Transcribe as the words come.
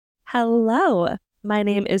Hello, my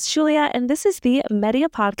name is Julia, and this is the Media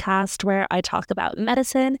Podcast where I talk about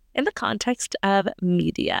medicine in the context of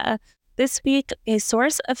media. This week, a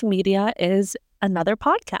source of media is another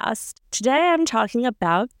podcast. Today, I'm talking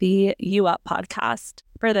about the Labiwhat podcast.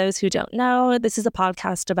 For those who don't know, this is a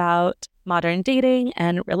podcast about modern dating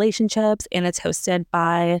and relationships, and it's hosted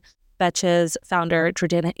by Betches founder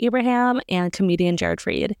Jordana Abraham and comedian Jared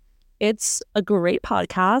Freed. It's a great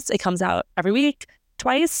podcast. It comes out every week.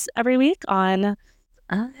 Twice every week on,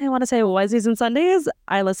 I want to say Wednesdays and Sundays.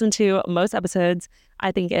 I listen to most episodes.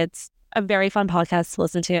 I think it's a very fun podcast to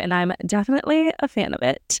listen to, and I'm definitely a fan of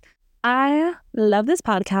it. I love this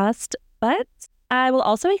podcast, but I will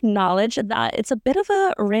also acknowledge that it's a bit of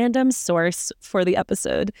a random source for the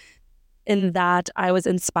episode in that I was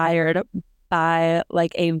inspired by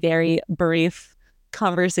like a very brief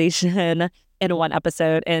conversation in one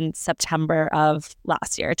episode in September of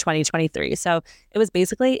last year, 2023. So it was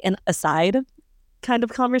basically an aside kind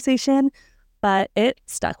of conversation, but it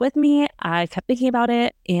stuck with me. I kept thinking about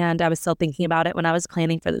it, and I was still thinking about it when I was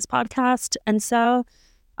planning for this podcast. And so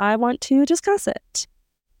I want to discuss it.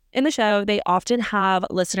 In the show, they often have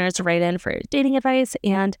listeners write in for dating advice,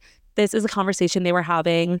 and this is a conversation they were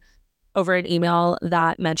having over an email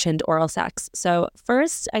that mentioned oral sex. So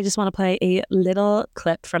first, I just want to play a little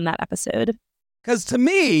clip from that episode. Because to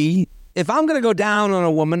me, if I'm going to go down on a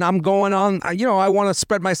woman, I'm going on, I want to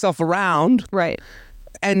spread myself around. Right.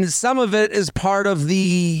 And some of it is part of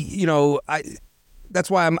the, that's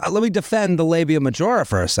why let me defend the labia majora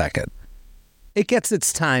for a second. It gets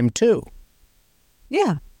its time too.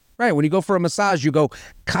 Yeah. Right. When you go for a massage, you go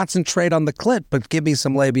concentrate on the clit, but give me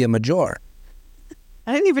some labia majora.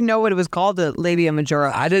 I didn't even know what it was called, the labia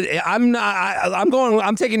majora.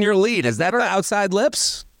 I'm taking your lead. Is that outside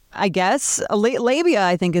lips? I guess labia,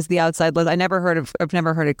 I think, is the outside lip. I've never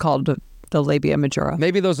heard it called the labia majora.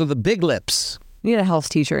 Maybe those are the big lips. We need a health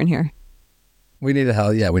teacher in here. We need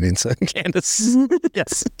we need some. Candace.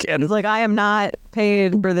 Yes, Candace. It's like, I am not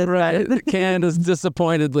paid for this. Right. Candace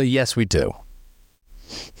disappointedly, yes, we do.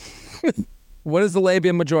 What is the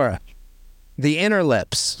labia majora? The inner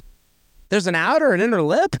lips. There's an outer and inner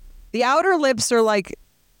lip? The outer lips are like...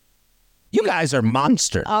 You guys are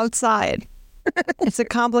monsters. Outside. It's a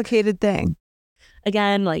complicated thing.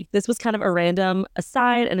 Again, this was kind of a random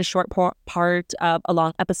aside and a short part of a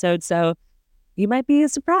long episode. So you might be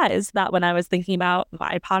surprised that when I was thinking about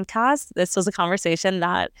my podcast, this was a conversation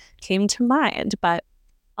that came to mind. But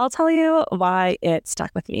I'll tell you why it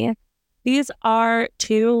stuck with me. These are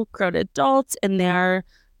two grown adults in their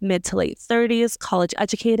mid to late 30s, college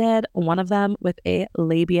educated, one of them with a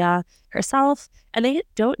labia herself, and they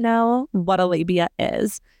don't know what a labia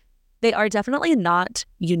is. They are definitely not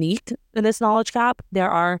unique in this knowledge gap. There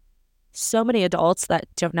are so many adults that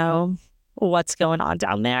don't know what's going on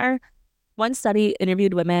down there. One study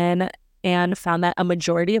interviewed women and found that a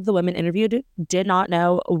majority of the women interviewed did not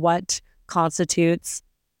know what constitutes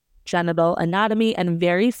genital anatomy, and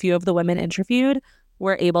very few of the women interviewed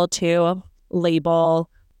were able to label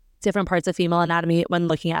different parts of female anatomy when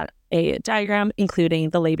looking at a diagram, including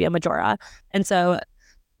the labia majora. And so,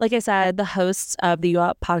 like I said, the hosts of the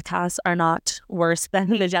Labiwhat podcast are not worse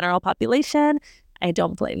than the general population. I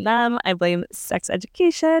don't blame them. I blame sex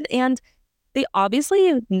education. And they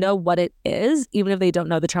obviously know what it is, even if they don't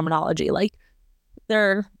know the terminology.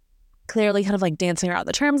 They're clearly kind of dancing around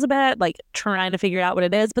the terms a bit, trying to figure out what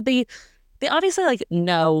it is. But they obviously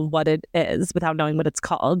know what it is without knowing what it's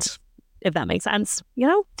called, if that makes sense,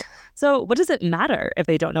 So what does it matter if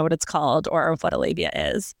they don't know what it's called or what a labia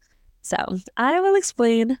is? So I will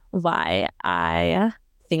explain why I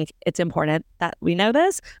think it's important that we know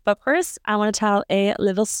this. But first, I want to tell a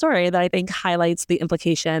little story that I think highlights the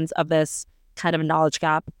implications of this kind of knowledge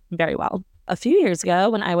gap very well. A few years ago,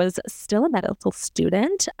 when I was still a medical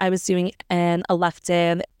student, I was doing an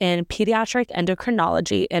elective in pediatric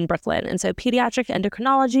endocrinology in Brooklyn. And so pediatric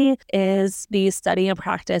endocrinology is the study and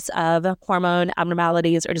practice of hormone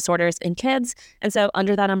abnormalities or disorders in kids. And so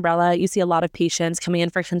under that umbrella, you see a lot of patients coming in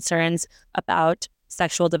for concerns about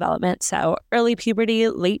sexual development. So early puberty,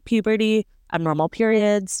 late puberty, abnormal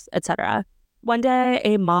periods, etc. One day,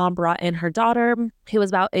 a mom brought in her daughter, who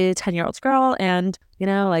was about a 10-year-old girl, and,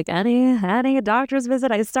 like any doctor's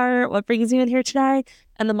visit I start, what brings you in here today?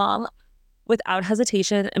 And the mom, without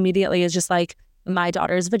hesitation, immediately is just like, my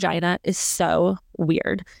daughter's vagina is so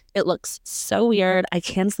weird. It looks so weird. I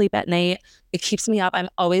can't sleep at night. It keeps me up. I'm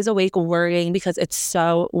always awake worrying because it's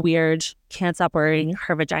so weird. Can't stop worrying.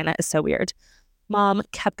 Her vagina is so weird. Mom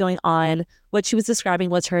kept going on. What she was describing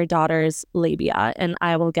was her daughter's labia, and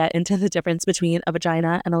I will get into the difference between a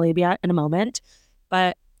vagina and a labia in a moment.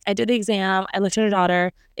 But I did the exam. I looked at her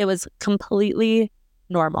daughter. It was completely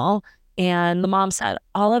normal. And the mom said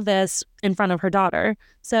all of this in front of her daughter.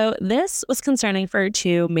 So this was concerning for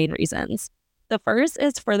two main reasons. The first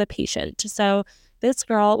is for the patient. So this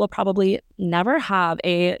girl will probably never have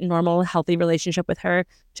a normal, healthy relationship with her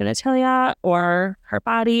genitalia or her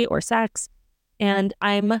body or sex. And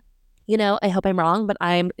I hope I'm wrong, but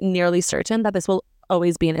I'm nearly certain that this will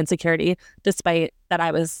always be an insecurity, despite that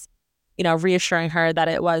I was, reassuring her that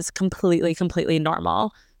it was completely, completely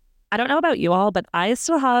normal. I don't know about you all, but I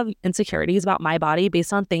still have insecurities about my body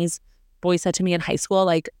based on things boys said to me in high school,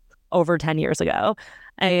 like over 10 years ago.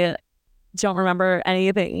 I don't remember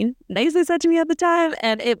anything nice they said to me at the time.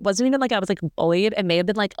 And it wasn't even like I was like bullied. It may have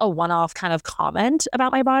been like a one-off kind of comment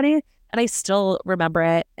about my body. And I still remember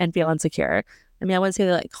it and feel insecure. I mean, I wouldn't say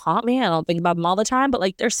they like haunt me. I don't think about them all the time, but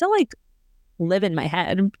like they're still like live in my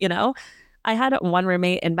head, I had one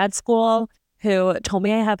roommate in med school who told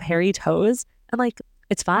me I have hairy toes. And like,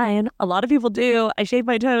 it's fine. A lot of people do. I shave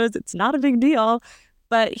my toes. It's not a big deal.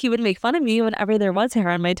 But he would make fun of me whenever there was hair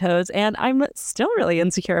on my toes. And I'm still really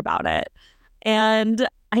insecure about it. And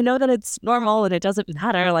I know that it's normal and it doesn't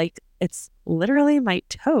matter. Like, it's literally my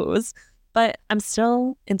toes, but I'm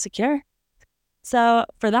still insecure. So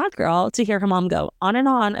for that girl to hear her mom go on and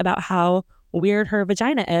on about how weird her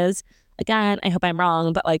vagina is, again, I hope I'm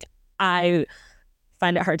wrong, but like, I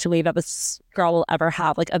find it hard to believe that this girl will ever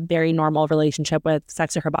have like a very normal relationship with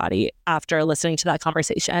sex or her body after listening to that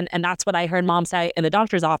conversation. And that's what I heard mom say in the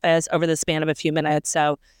doctor's office over the span of a few minutes.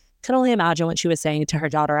 So could only imagine what she was saying to her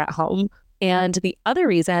daughter at home. And the other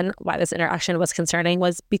reason why this interaction was concerning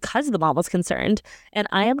was because the mom was concerned. And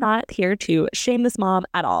I am not here to shame this mom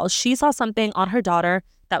at all. She saw something on her daughter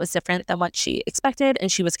that was different than what she expected,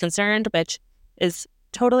 and she was concerned, which is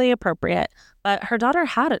totally appropriate. But her daughter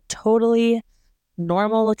had a totally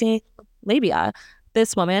normal looking labia.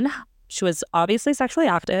 This woman, she was obviously sexually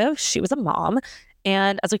active. She was a mom.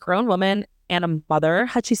 And as a grown woman and a mother,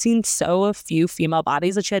 had she seen so few female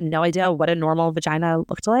bodies that she had no idea what a normal vagina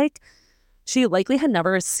looked like. She likely had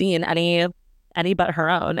never seen any but her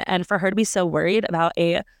own. And for her to be so worried about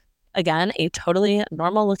a totally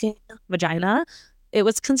normal looking vagina, it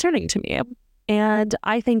was concerning to me. And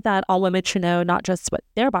I think that all women should know not just what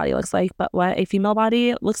their body looks like, but what a female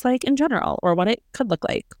body looks like in general, or what it could look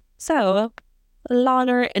like. So,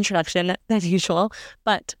 longer introduction than usual,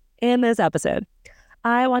 but in this episode,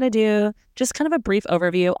 I want to do just kind of a brief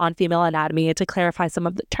overview on female anatomy to clarify some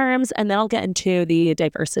of the terms, and then I'll get into the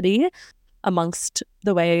diversity amongst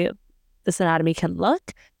the way this anatomy can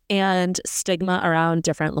look and stigma around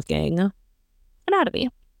different looking anatomy.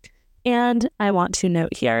 And I want to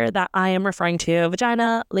note here that I am referring to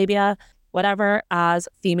vagina, labia, whatever, as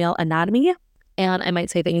female anatomy. And I might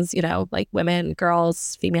say things, like women,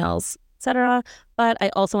 girls, females, etc. But I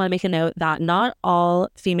also want to make a note that not all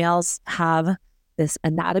females have this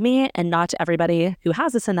anatomy, and not everybody who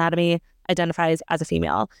has this anatomy identifies as a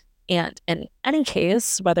female. And in any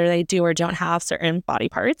case, whether they do or don't have certain body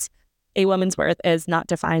parts, a woman's worth is not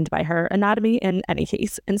defined by her anatomy in any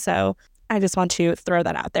case. And so I just want to throw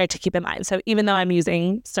that out there to keep in mind. So even though I'm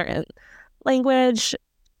using certain language,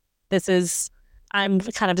 I'm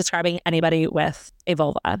kind of describing anybody with a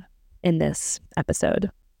vulva in this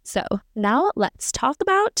episode. So now let's talk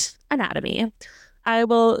about anatomy. I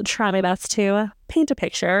will try my best to paint a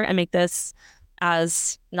picture and make this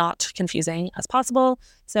as not confusing as possible.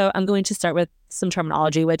 So I'm going to start with some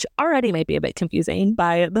terminology, which already might be a bit confusing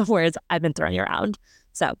by the words I've been throwing around.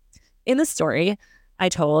 So in the story I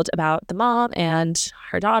told about the mom and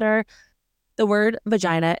her daughter, the word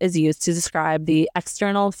vagina is used to describe the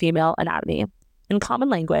external female anatomy. In common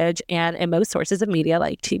language and in most sources of media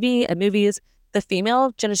like TV and movies, the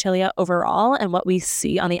female genitalia overall and what we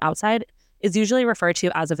see on the outside is usually referred to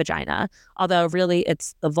as a vagina, although really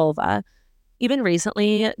it's the vulva. Even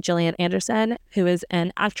recently, Gillian Anderson, who is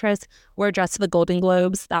an actress, wore a dress to the Golden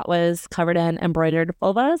Globes that was covered in embroidered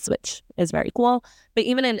vulvas, which is very cool. But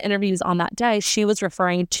even in interviews on that day, she was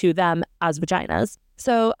referring to them as vaginas.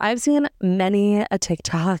 So I've seen many a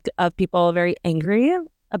TikTok of people very angry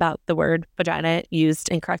about the word vagina used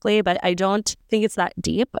incorrectly, but I don't think it's that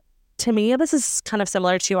deep. To me, this is kind of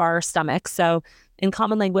similar to our stomach. So in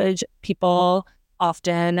common language, people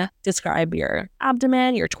often describe your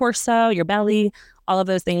abdomen, your torso, your belly, all of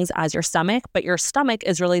those things as your stomach, but your stomach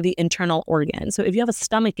is really the internal organ. So if you have a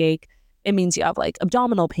stomach ache, it means you have like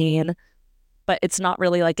abdominal pain, but it's not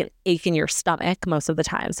really like an ache in your stomach most of the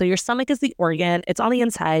time. So your stomach is the organ. It's on the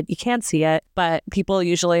inside. You can't see it, but people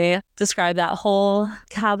usually describe that whole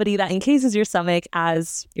cavity that encases your stomach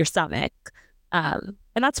as your stomach. And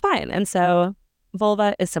that's fine. And so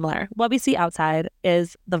vulva is similar. What we see outside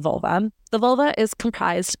is the vulva. The vulva is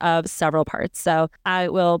comprised of several parts. So I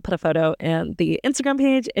will put a photo in the Instagram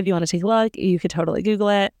page. If you want to take a look, you could totally Google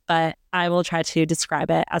it, but I will try to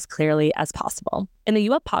describe it as clearly as possible. In the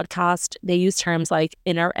Labiwhat podcast, they use terms like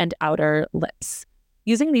inner and outer lips.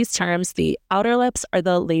 Using these terms, the outer lips are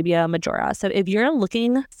the labia majora. So if you're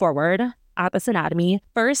looking forward at this anatomy,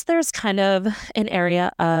 first there's kind of an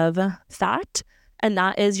area of fat, and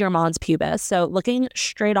that is your mons pubis. So looking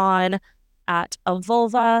straight on at a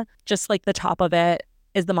vulva, just like the top of it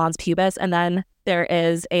is the mons pubis, and then there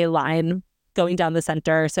is a line going down the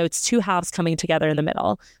center. So it's two halves coming together in the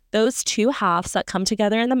middle. Those two halves that come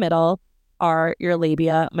together in the middle are your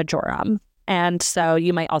labia majorum. And so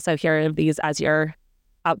you might also hear of these as your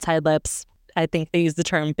outside lips. I think they use the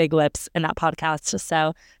term big lips in that podcast.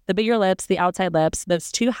 So the bigger lips, the outside lips,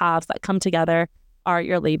 those two halves that come together are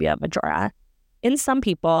your labia majora. In some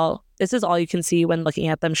people, this is all you can see when looking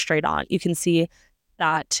at them straight on. You can see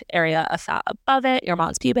that area of fat above it, your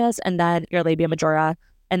mons pubis, and then your labia majora,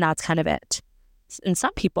 and that's kind of it. In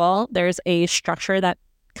some people, there's a structure that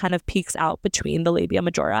kind of peeks out between the labia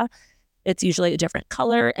majora. It's usually a different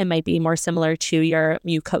color. It might be more similar to your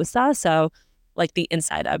mucosa, so like the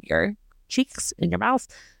inside of your cheeks in your mouth,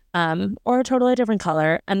 or a totally different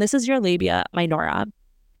color. And this is your labia minora.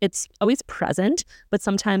 It's always present, but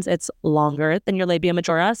sometimes it's longer than your labia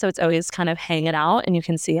majora, so it's always kind of hanging out and you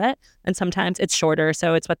can see it. And sometimes it's shorter,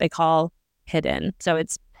 so it's what they call hidden. So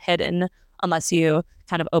it's hidden unless you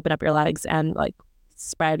kind of open up your legs and like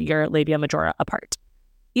spread your labia majora apart.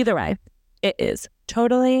 Either way, it is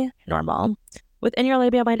totally normal. Within your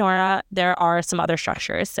labia minora, there are some other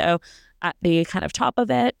structures. So at the kind of top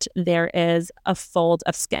of it, there is a fold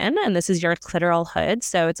of skin, and this is your clitoral hood.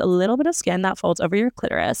 So it's a little bit of skin that folds over your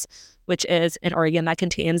clitoris, which is an organ that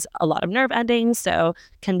contains a lot of nerve endings, so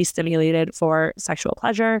can be stimulated for sexual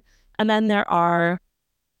pleasure. And then there are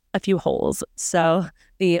a few holes. So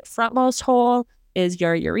the frontmost hole is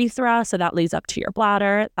your urethra, so that leads up to your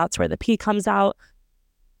bladder. That's where the pee comes out.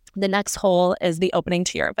 The next hole is the opening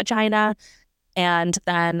to your vagina, and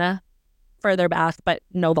then further back, but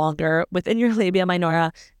no longer within your labia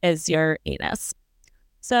minora, is your anus.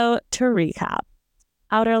 So to recap,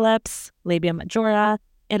 outer lips, labia majora,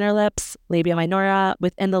 inner lips, labia minora.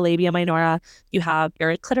 Within the labia minora, you have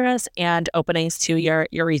your clitoris and openings to your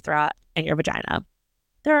urethra and your vagina.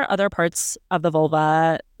 There are other parts of the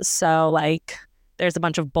vulva, so like there's a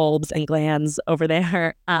bunch of bulbs and glands over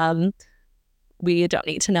there. We don't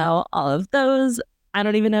need to know all of those. I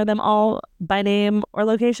don't even know them all by name or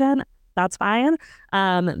location. That's fine.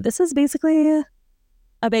 This is basically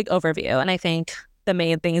a big overview, and I think the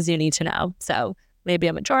main things you need to know. So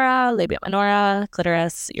labia majora, labia minora,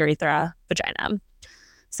 clitoris, urethra, vagina.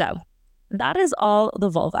 So that is all the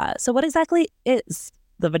vulva. So what exactly is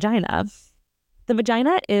the vagina? The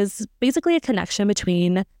vagina is basically a connection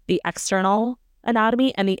between the external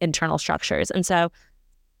anatomy and the internal structures. And so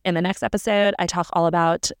in the next episode, I talk all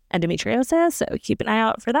about endometriosis, so keep an eye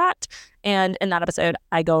out for that. And in that episode,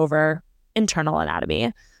 I go over internal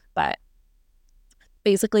anatomy. But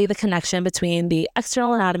basically, the connection between the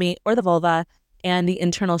external anatomy or the vulva and the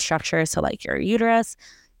internal structure, so like your uterus,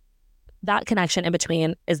 that connection in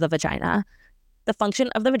between is the vagina. The function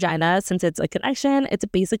of the vagina, since it's a connection, it's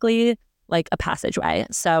basically like a passageway.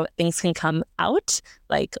 So things can come out,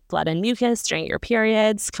 like blood and mucus during your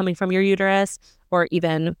periods coming from your uterus, or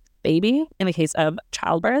even baby. In the case of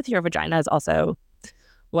childbirth, your vagina is also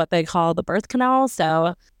what they call the birth canal.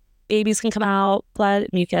 So babies can come out, blood,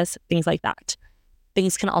 mucus, things like that.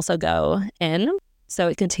 Things can also go in. So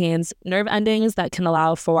it contains nerve endings that can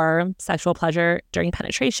allow for sexual pleasure during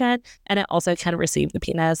penetration, and it also can receive the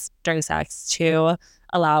penis during sex to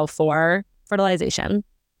allow for fertilization.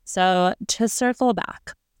 So to circle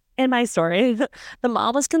back, in my story, the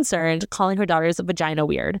mom was concerned calling her daughter's vagina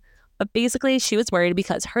weird. But basically, she was worried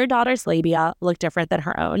because her daughter's labia looked different than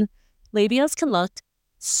her own. Labias can look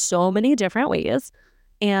so many different ways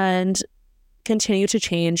and continue to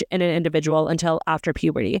change in an individual until after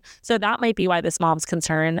puberty. So that might be why this mom's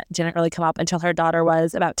concern didn't really come up until her daughter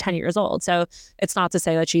was about 10 years old. So it's not to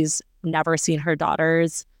say that she's never seen her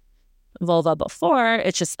daughter's vulva before.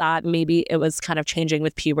 It's just that maybe it was kind of changing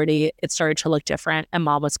with puberty. It started to look different and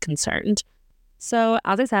mom was concerned. So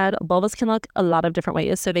as I said, vulvas can look a lot of different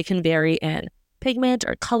ways. So they can vary in pigment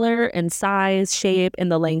or color, in size, shape, in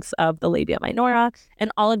the length of the labia minora.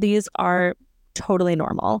 And all of these are totally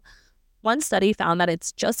normal. One study found that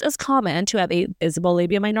it's just as common to have a visible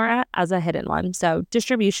labia minora as a hidden one. So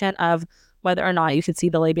distribution of whether or not you could see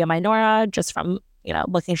the labia minora just from,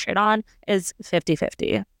 looking straight on is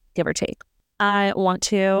 50-50, give or take. I want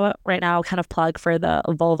to right now kind of plug for the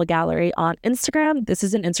Vulva Gallery on Instagram. This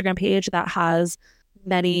is an Instagram page that has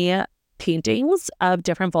many paintings of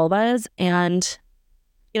different vulvas. And,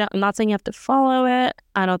 I'm not saying you have to follow it.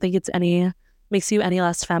 I don't think makes you any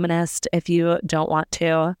less feminist if you don't want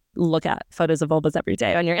to look at photos of vulvas every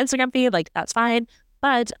day on your Instagram feed. Like, that's fine.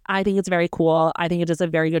 But I think it's very cool. I think it does a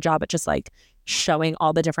very good job at just like showing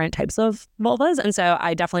all the different types of vulvas. And so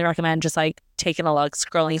I definitely recommend just like taking a look,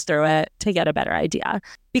 scrolling through it to get a better idea.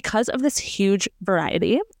 Because of this huge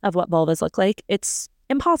variety of what vulvas look like, it's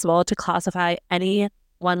impossible to classify any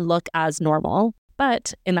one look as normal.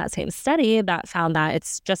 But in that same study that found that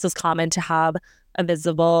it's just as common to have a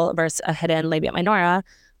visible versus a hidden labia minora,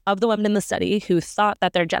 of the women in the study who thought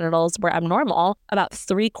that their genitals were abnormal, about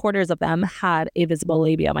 3/4 of them had a visible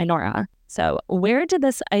labia minora. So where did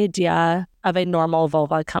this idea of a normal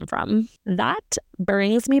vulva come from? That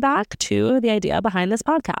brings me back to the idea behind this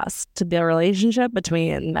podcast, to the relationship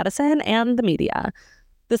between medicine and the media.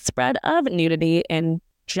 The spread of nudity in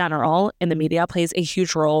general in the media plays a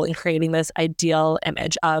huge role in creating this ideal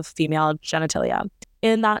image of female genitalia.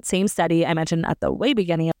 In that same study I mentioned at the way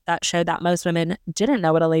beginning that showed that most women didn't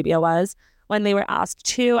know what a labia was, when they were asked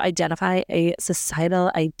to identify a societal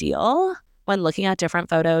ideal when looking at different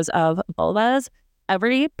photos of vulvas,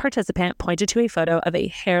 every participant pointed to a photo of a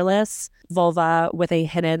hairless vulva with a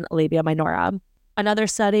hidden labia minora. Another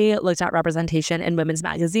study looked at representation in women's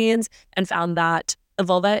magazines and found that a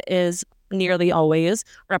vulva is nearly always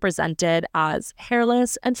represented as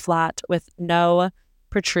hairless and flat with no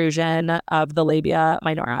protrusion of the labia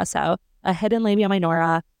minora. So a hidden labia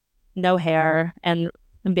minora, no hair, and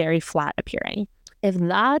very flat appearing. If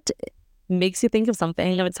that makes you think of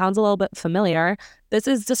something, if it sounds a little bit familiar, this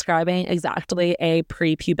is describing exactly a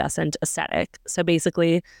prepubescent aesthetic. So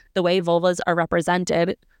basically, the way vulvas are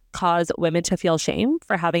represented cause women to feel shame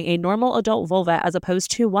for having a normal adult vulva as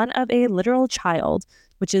opposed to one of a literal child,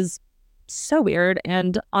 which is so weird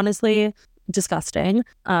and honestly disgusting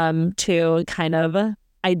to kind of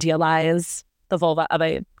idealize the vulva of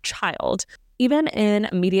a child. Even in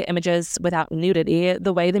media images without nudity,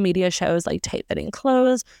 the way the media shows like tight-fitting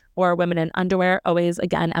clothes or women in underwear always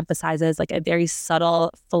again emphasizes like a very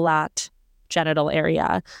subtle, flat genital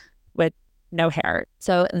area with no hair.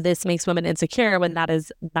 So this makes women insecure when that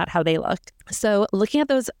is not how they look. So looking at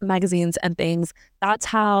those magazines and things, that's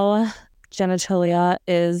how genitalia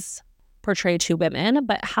is portrayed to women,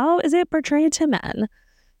 but how is it portrayed to men?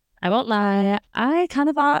 I won't lie, I kind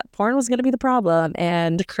of thought porn was going to be the problem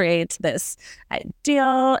and create this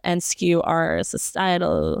ideal and skew our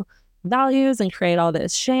societal values and create all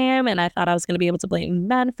this shame. And I thought I was going to be able to blame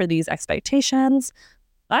men for these expectations,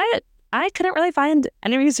 but I couldn't really find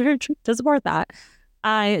any research to support that.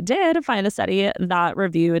 I did find a study that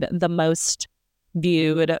reviewed the most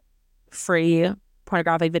viewed free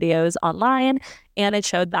pornographic videos online, and it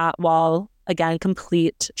showed that while again,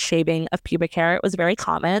 complete shaving of pubic hair was very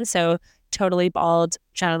common. So totally bald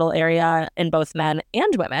genital area in both men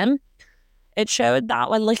and women. It showed that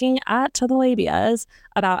when looking at the labias,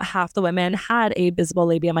 about half the women had a visible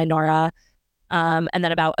labia minora, and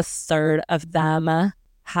then about a third of them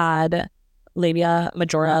had labia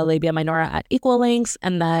majora, labia minora at equal lengths,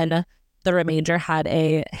 and then the remainder had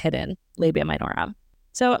a hidden labia minora.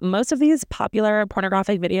 So most of these popular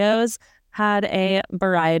pornographic videos had a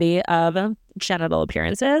variety of genital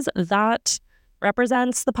appearances that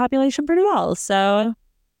represents the population pretty well. So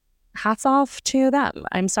hats off to them.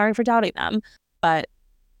 I'm sorry for doubting them, but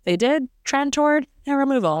they did trend toward their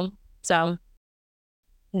removal. So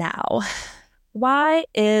now, why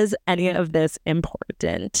is any of this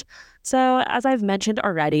important? So as I've mentioned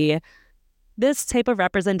already, this type of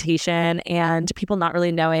representation and people not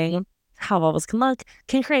really knowing how vulvas can look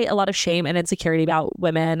can create a lot of shame and insecurity about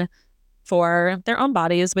women for their own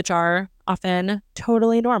bodies, which are often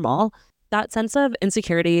totally normal. That sense of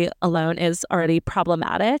insecurity alone is already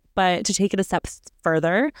problematic, but to take it a step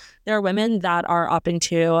further, there are women that are opting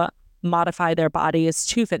to modify their bodies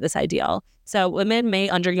to fit this ideal. So women may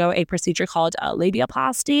undergo a procedure called a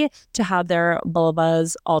labiaplasty to have their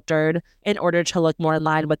vulvas altered in order to look more in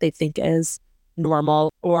line with what they think is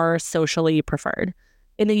normal or socially preferred.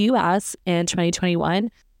 In the US in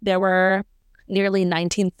 2021, there were nearly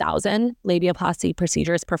 19,000 labiaplasty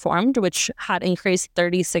procedures performed, which had increased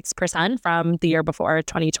 36% from the year before,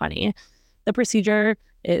 2020. The procedure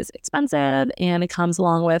is expensive and it comes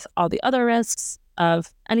along with all the other risks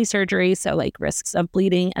of any surgery, so like risks of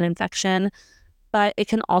bleeding and infection, but it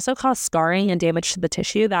can also cause scarring and damage to the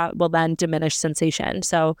tissue that will then diminish sensation.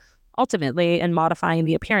 So ultimately, in modifying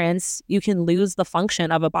the appearance, you can lose the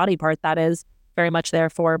function of a body part that is very much there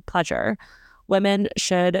for pleasure. women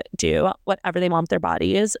should do whatever they want with their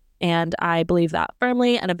bodies. And I believe that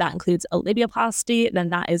firmly. And if that includes a labiaplasty, then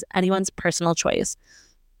that is anyone's personal choice.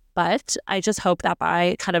 But I just hope that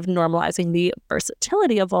by kind of normalizing the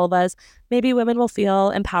versatility of vulvas, maybe women will feel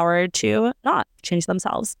empowered to not change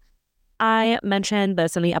themselves. I mentioned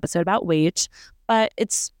this in the episode about weight, but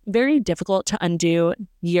it's very difficult to undo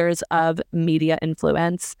years of media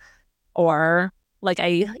influence, or, like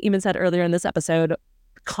I even said earlier in this episode,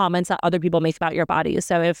 comments that other people make about your body.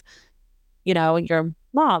 So if, your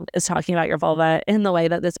mom is talking about your vulva in the way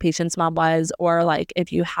that this patient's mom was, or like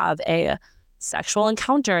if you have a sexual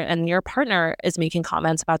encounter and your partner is making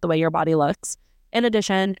comments about the way your body looks, in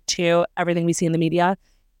addition to everything we see in the media,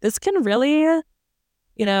 this can really,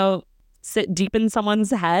 sit deep in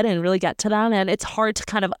someone's head and really get to them. And it's hard to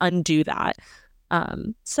kind of undo that.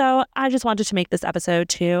 So I just wanted to make this episode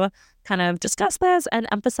to kind of discuss this and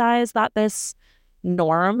emphasize that this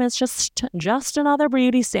norm is just another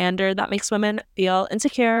beauty standard that makes women feel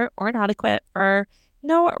insecure or inadequate for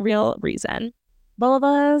no real reason.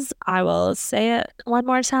 Vulvas, I will say it one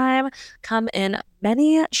more time, come in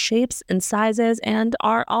many shapes and sizes and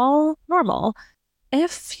are all normal.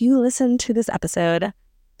 If you listen to this episode,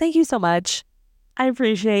 thank you so much. I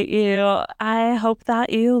appreciate you. I hope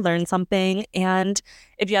that you learned something. And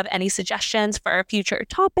if you have any suggestions for future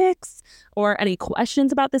topics or any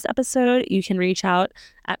questions about this episode, you can reach out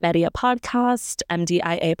at Media Podcast,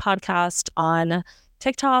 MDIA Podcast on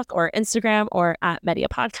TikTok or Instagram, or at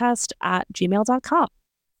mediapodcast@gmail.com.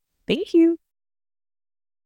 Thank you.